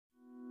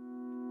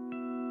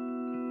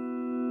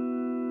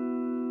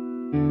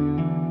Baby,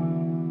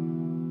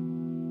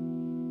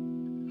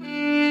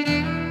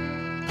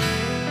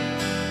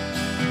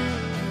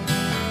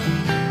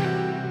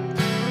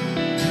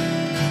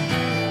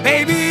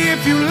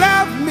 if you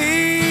love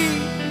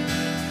me,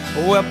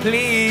 well,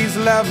 please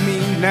love me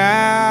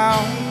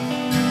now.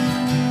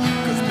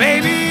 'Cause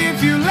baby,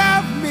 if you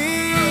love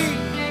me,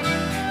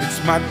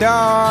 it's my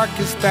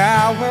darkest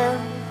hour.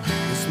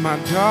 It's my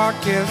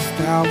darkest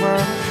hour.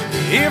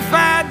 If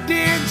I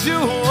did you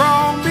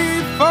wrong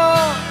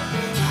before,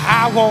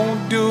 I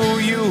won't do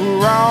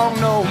you wrong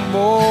no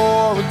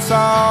more. It's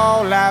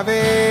all I've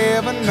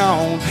ever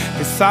known.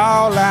 It's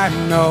all I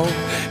know.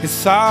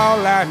 It's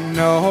all I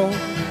know.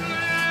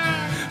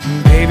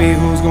 Baby,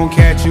 who's gonna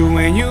catch you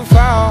when you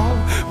fall?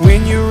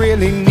 When you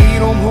really need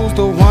them, who's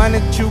the one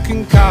that you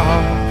can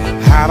call?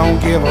 I don't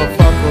give a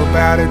fuck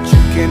about it,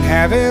 you can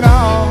have it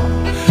all.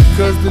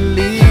 'Cause the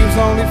leaves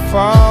only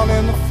fall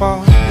in the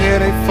fall. Yeah,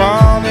 they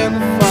fall in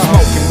the fall.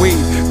 Smoking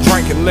weed,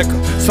 drinking liquor,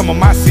 some of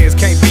my sins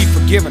can't be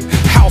forgiven.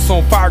 House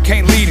on fire,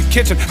 can't leave the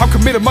kitchen. I'm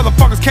committed,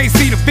 motherfuckers can't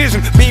see the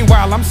vision.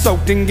 Meanwhile, I'm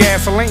soaked in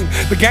gasoline.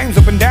 The game's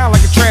up and down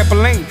like a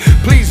trampoline.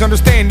 Please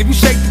understand, if you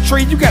shake the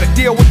tree, you gotta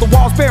deal with the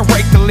walls, better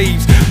rake the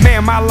leaves.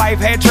 Man, my life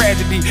had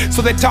tragedy,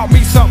 so that taught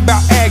me something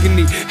about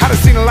agony. I done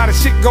seen a lot of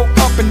shit go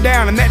up and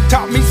down, and that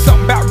taught me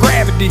something about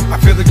gravity. I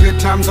feel the good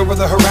times over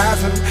the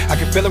horizon. I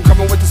can feel them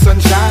coming with the sun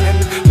shining.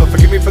 But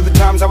forgive me for the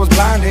times I was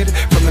blinded,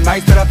 from the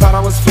nights that I thought I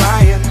was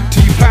flying,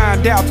 till you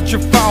find out that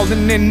you're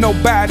falling and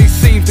nobody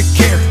seems to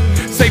care.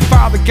 Say,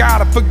 Father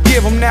God, I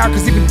forgive them now,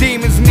 'cause even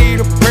demons need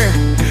a prayer.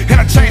 And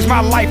I changed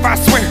my life, I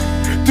swear.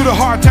 Through the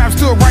hard times,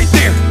 stood right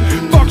there.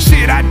 Fuck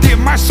shit, I did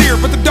my share,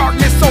 but the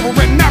darkness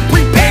over and I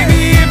prepared.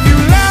 Baby, if you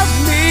love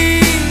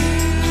me,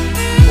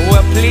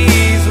 well,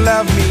 please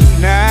love me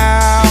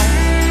now.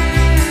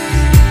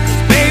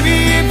 'Cause baby,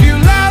 if you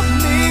love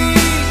me,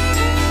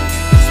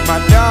 it's my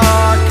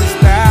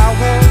darkest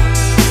hour.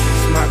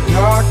 It's my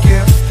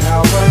darkest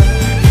hour.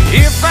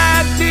 If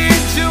I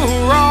did you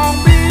wrong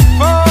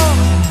before,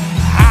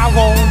 I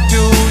won't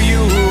do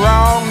you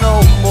wrong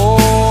no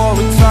more.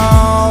 It's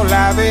all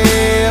I've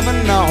ever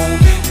known.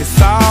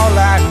 It's all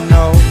I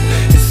know.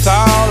 It's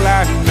all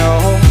I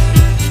know.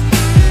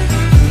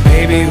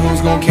 Baby,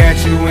 who's gonna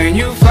catch you when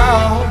you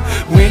fall?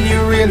 When you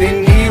really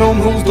need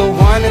them, who's the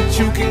one that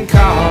you can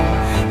call?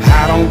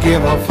 I don't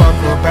give a fuck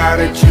about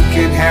it, you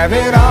can have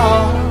it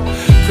all.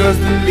 'Cause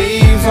the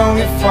leaves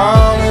only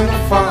fall in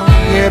the fall.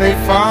 Yeah, they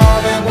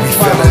fall in the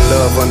fall. We fell in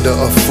love under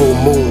a full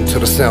moon to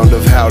the sound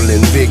of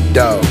howling big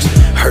dogs.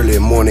 Early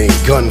morning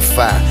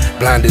gunfire,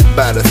 blinded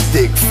by the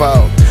thick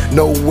fog.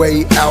 No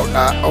way out,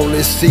 I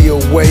only see a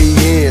way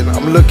in.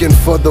 I'm looking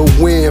for the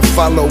wind,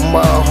 follow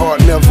my heart,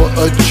 never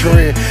a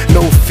trend.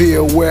 No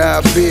fear where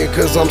I've been,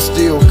 'cause I'm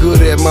still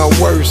good at my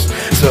worst.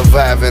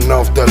 Surviving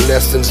off the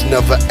lessons,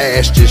 never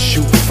asked, just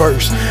shoot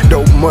first.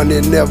 Dope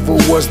money never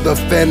was the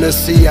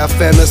fantasy. I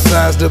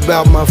fantasized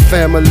about my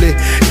family,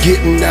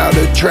 getting out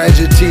of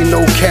tragedy,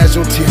 no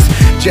casualties.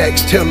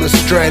 Jack's tell a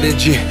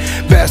strategy,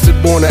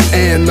 bastard born of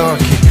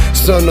anarchy.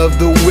 Son of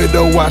the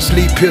widow, I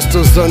sleep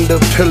pistols under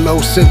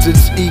pillow.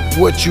 Sentence, eat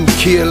what you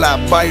kill, I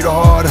bite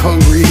hard,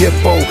 hungry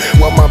hippo,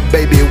 while my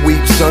baby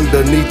weeps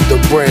underneath the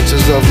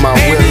branches of my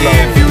willow.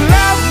 If you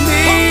love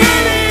me,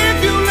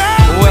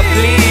 well,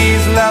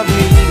 please love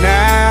me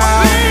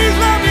now.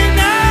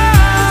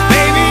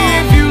 Baby,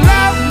 if you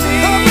love me,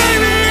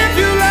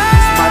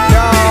 it's my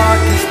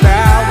darkest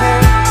hour.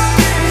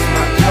 It's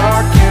my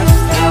darkest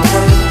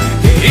hour.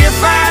 If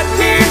I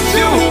did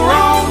you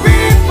wrong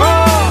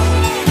before,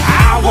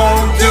 I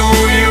won't do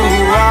you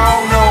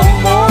wrong no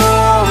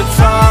more. It's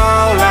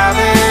all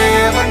I've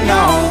ever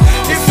known.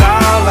 It's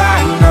all I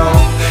know.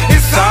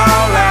 It's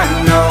all I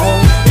know.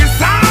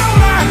 It's all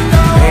I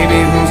know. Baby,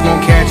 who's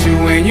gonna catch you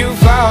when you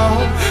fall?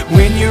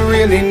 When you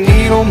really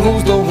need them,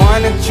 who's the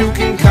one that you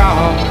can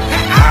call?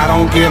 I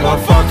don't give a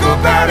fuck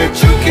about it,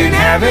 you can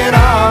have it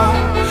all.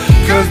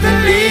 'Cause the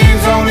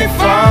leaves only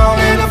fall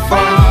in the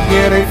fall.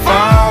 Yeah, they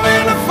fall